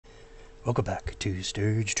Welcome back to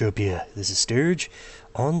Sturgetropia. This is Sturge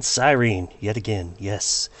on Cyrene, yet again,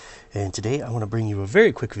 yes. And today I want to bring you a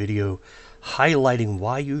very quick video highlighting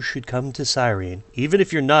why you should come to Cyrene, even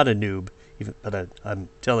if you're not a noob, but I'm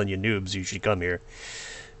telling you noobs, you should come here,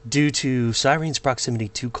 due to Cyrene's proximity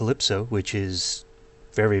to Calypso, which is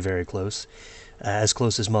very, very close as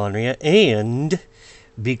Monria, and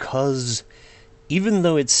because even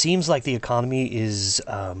though it seems like the economy is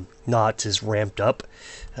not as ramped up,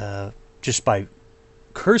 just by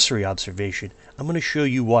cursory observation, I'm going to show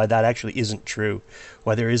you why that actually isn't true,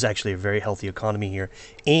 why there is actually a very healthy economy here,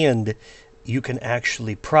 and you can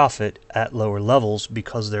actually profit at lower levels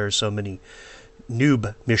because there are so many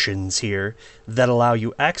noob missions here that allow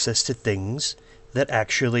you access to things that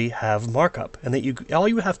actually have markup, and that all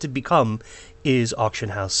you have to become is auction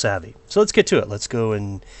house savvy. So let's get to it. Let's go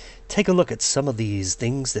and take a look at some of these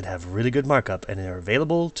things that have really good markup and are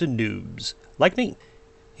available to noobs like me.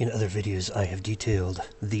 In other videos, I have detailed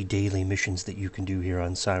the daily missions that you can do here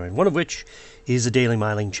on Cyrene, one of which is a daily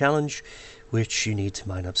mining challenge, which you need to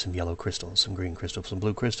mine up some yellow crystals, some green crystals, some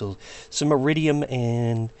blue crystals, some iridium,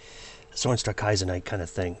 and Zornstruck Kaizenite kind of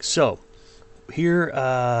thing. So, here's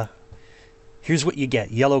what you get,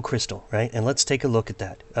 yellow crystal, right? And let's take a look at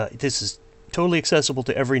that. This is totally accessible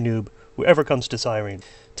to every noob, whoever comes to Cyrene.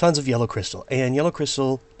 Tons of yellow crystal, and yellow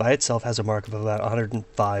crystal by itself has a markup of about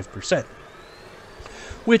 105%.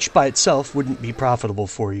 Which by itself wouldn't be profitable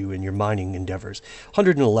for you in your mining endeavors.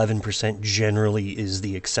 111% generally is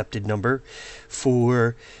the accepted number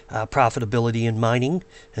for profitability in mining,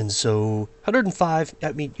 and so 105,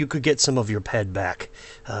 I mean, you could get some of your PED back,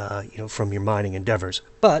 from your mining endeavors.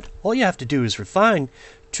 But all you have to do is refine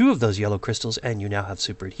 2 of those yellow crystals, and you now have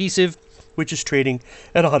super adhesive, which is trading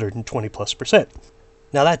at 120+%.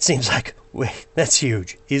 Now that seems like, wait, that's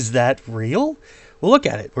huge. Is that real? Well, look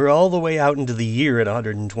at it. We're all the way out into the year at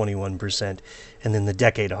 121%, and then the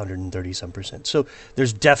decade 130-some%. So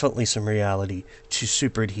there's definitely some reality to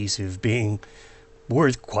super adhesive being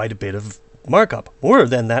worth quite a bit of markup, more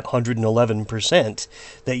than that 111%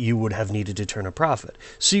 that you would have needed to turn a profit.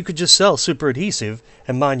 So you could just sell super adhesive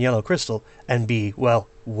and mine yellow crystal and be, well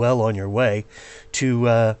on your way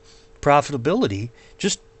to profitability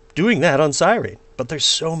just doing that on Cyrene. But there's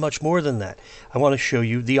so much more than that. I want to show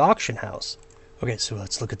you the auction house. Okay, so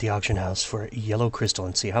let's look at the auction house for yellow crystal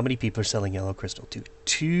and see how many people are selling yellow crystal to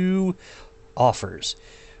 2 offers,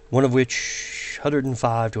 one of which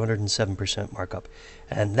 105 to 107% markup.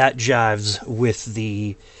 And that jives with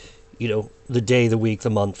the, the day, the week, the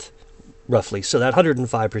month, roughly. So that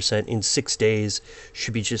 105% in 6 days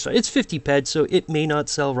should be just fine. It's 50 PED, so it may not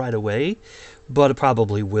sell right away, but it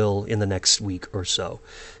probably will in the next week or so.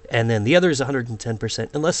 And then the other is 110%,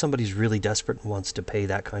 unless somebody's really desperate and wants to pay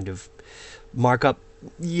that kind of markup.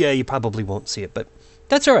 Yeah, you probably won't see it, but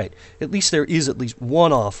that's all right. At least there is at least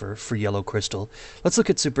one offer for yellow crystal. Let's look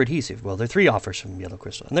at super adhesive. Well, there are 3 offers from yellow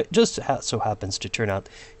crystal, and it just so happens to turn out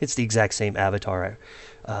it's the exact same avatar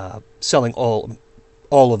selling all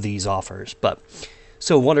of these offers. But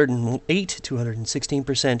so 108 to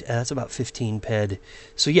 116%, that's about 15 PED.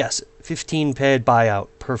 So yes, 15 PED buyout,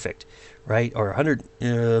 perfect, right? Or 100,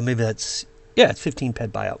 maybe that's, yeah, it's 15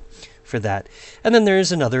 PED buyout for that. And then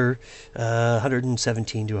there's another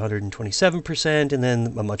 117 to 127%, and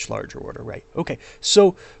then a much larger order, right? Okay,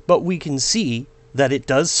 so, but we can see that it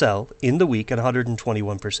does sell in the week at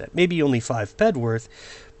 121%. Maybe only 5 PED worth,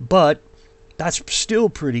 but that's still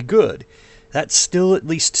pretty good. That's still at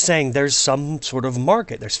least saying there's some sort of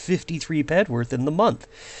market. There's 53 PED worth in the month.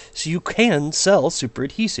 So you can sell super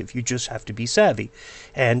adhesive. You just have to be savvy.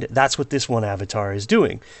 And that's what this one avatar is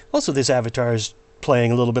doing. Also, this avatar is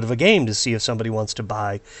playing a little bit of a game to see if somebody wants to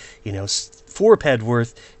buy, 4 PED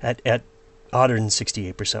worth at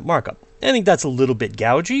 168% markup. I think that's a little bit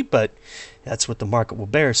gougy, but that's what the market will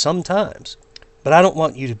bear sometimes. But I don't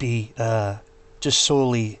want you to be just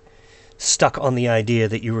solely stuck on the idea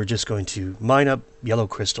that you were just going to mine up yellow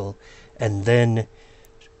crystal and then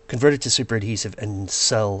convert it to super adhesive and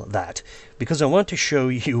sell that, because I want to show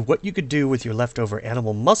you what you could do with your leftover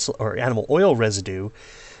animal muscle or animal oil residue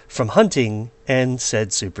from hunting and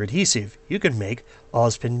said super adhesive. You can make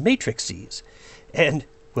Ozpin matrices, and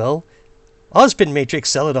well, Ozpin matrix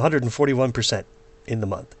sell at 141% in the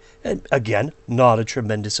month. And again, not a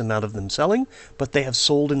tremendous amount of them selling, but they have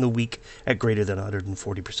sold in the week at greater than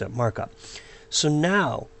 140% markup. So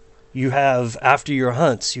now you have, after your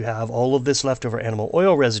hunts, you have all of this leftover animal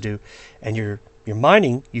oil residue, and you're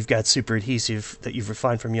mining, you've got super adhesive that you've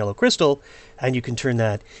refined from yellow crystal, and you can turn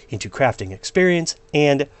that into crafting experience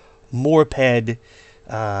and more PED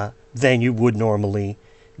than you would normally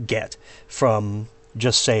get from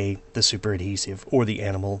just say the super adhesive or the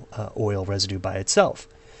animal oil residue by itself.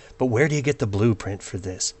 But where do you get the blueprint for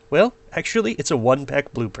this? Well, actually, it's a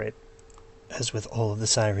one-pack blueprint. As with all of the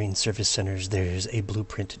Cyrene service centers, there's a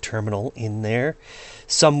blueprint terminal in there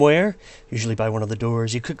somewhere, usually by one of the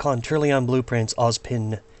doors. You click on Turleon Blueprints,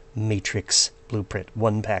 Ozpin Matrix Blueprint,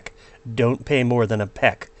 one pack. Don't pay more than a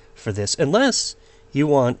peck for this, unless you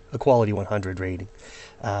want a quality 100 rating.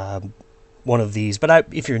 One of these, but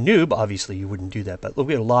if you're Noob, obviously you wouldn't do that. But look,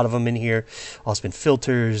 we have a lot of them in here. Ozpin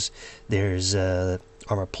filters, there's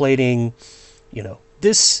armor plating. You know,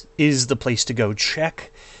 this is the place to go.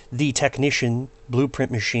 Check the technician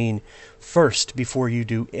blueprint machine first before you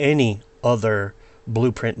do any other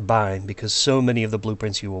blueprint buying, because so many of the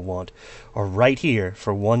blueprints you will want are right here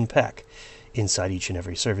for one pack inside each and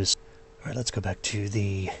every service. All right, let's go back to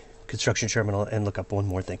the construction terminal and look up one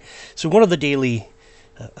more thing. So one of the daily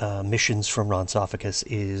missions from Ronsophicus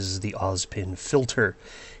is the Ozpin filter,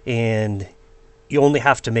 and you only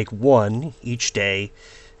have to make one each day,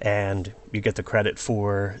 and you get the credit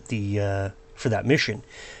for the for that mission,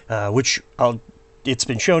 which it's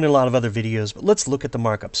been shown in a lot of other videos, but let's look at the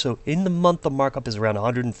markup. So in the month, the markup is around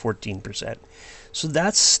 114%. So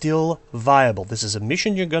that's still viable. This is a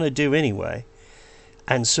mission you're going to do anyway.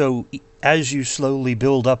 And so as you slowly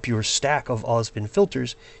build up your stack of Ozpin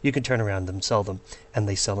filters, you can turn around and sell them. And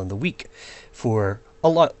they sell in the week for a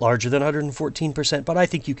lot larger than 114%, but I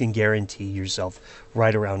think you can guarantee yourself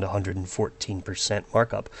right around 114%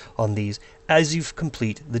 markup on these as you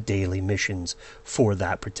complete the daily missions for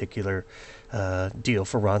that particular deal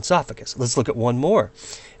for Ronsophicus. Let's look at one more.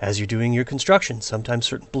 As you're doing your construction, sometimes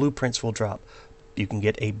certain blueprints will drop. You can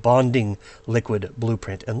get a bonding liquid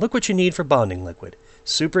blueprint, and look what you need for bonding liquid.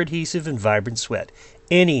 Super adhesive and vibrant sweat.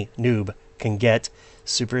 Any noob can get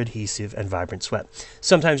super adhesive and vibrant sweat.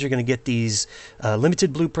 Sometimes you're going to get these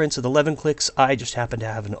limited blueprints with 11 clicks. I just happen to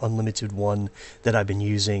have an unlimited one that I've been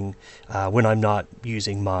using when I'm not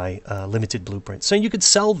using my limited blueprints. So you could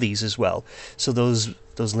sell these as well. So those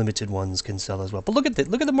limited ones can sell as well. But look at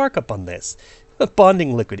the markup on this.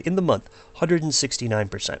 Bonding liquid in the month,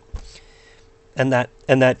 169%. And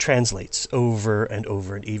that translates over and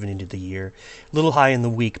over and even into the year. A little high in the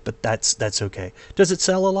week, but that's okay. Does it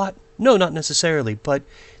sell a lot? No, not necessarily, but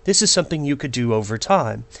this is something you could do over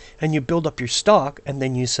time. And you build up your stock, and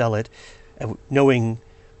then you sell it, knowing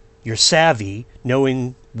you're savvy,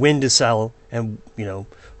 knowing when to sell, and you know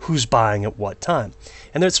who's buying at what time.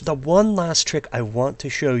 And there's the one last trick I want to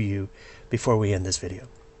show you before we end this video.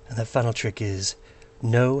 And that final trick is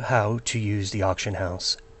know how to use the auction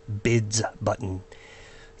house bids button.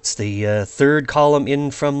 It's the third column in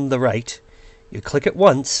from the right. You click it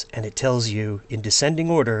once and it tells you in descending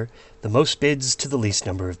order the most bids to the least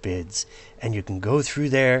number of bids, and you can go through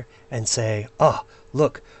there and say, oh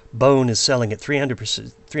look, Bone is selling at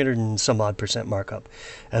 300% and some odd percent markup.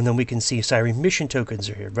 And then we can see Cyrene mission tokens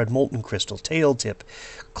are here: red molten crystal, tail tip,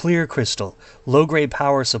 clear crystal, low grade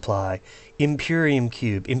power supply, Imperium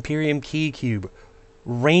cube, Imperium key cube,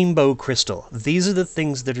 rainbow crystal. These are the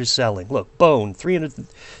things that are selling. Look, Bone, 300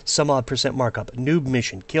 some odd percent markup. Noob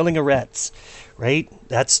mission, killing a rats, right?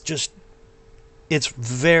 That's just, it's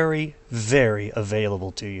very, very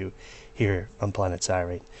available to you here on Planet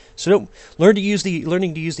Cyrene. So learning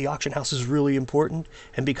to use the auction house is really important,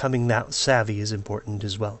 and becoming that savvy is important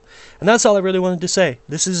as well. And that's all I really wanted to say.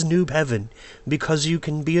 This is Noob Heaven, because you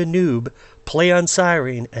can be a noob, play on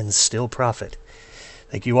Cyrene, and still profit.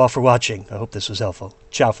 Thank you all for watching. I hope this was helpful.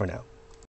 Ciao for now.